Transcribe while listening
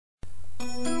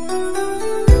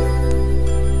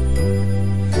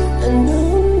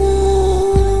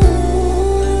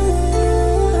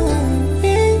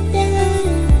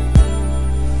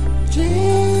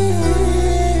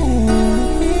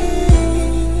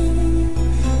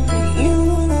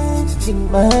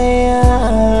closing my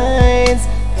eyes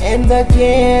and I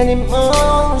get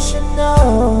emotional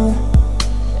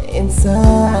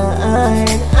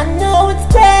inside. I know it's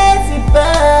crazy,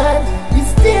 but you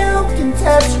still can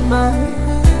touch my heart.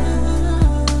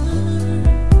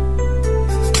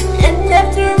 And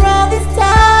after all this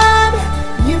time,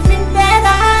 you think that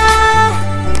I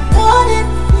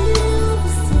wouldn't feel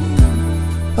the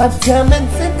same, but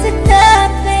turns into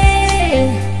nothing,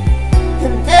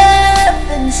 and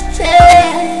nothing's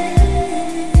changed.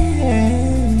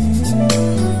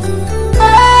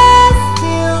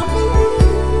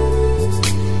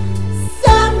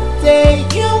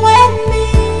 You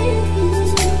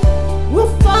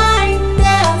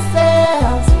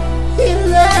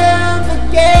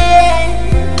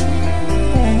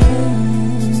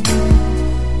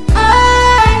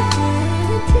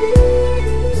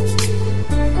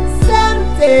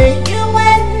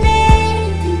and me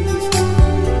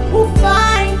will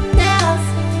find ourselves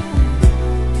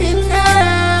in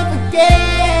love again.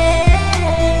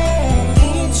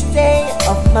 Each day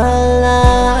of my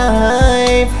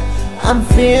life, I'm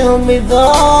filled with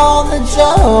all the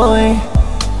joy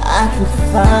I could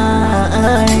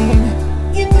find.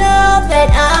 You know that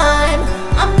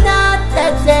I'm not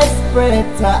that desperate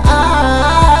to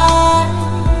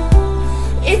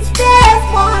it's just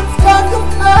one stroke of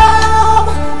love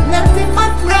left in my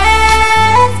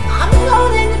grasp. I'm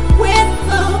holding it with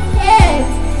the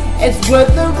hands. It's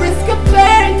worth the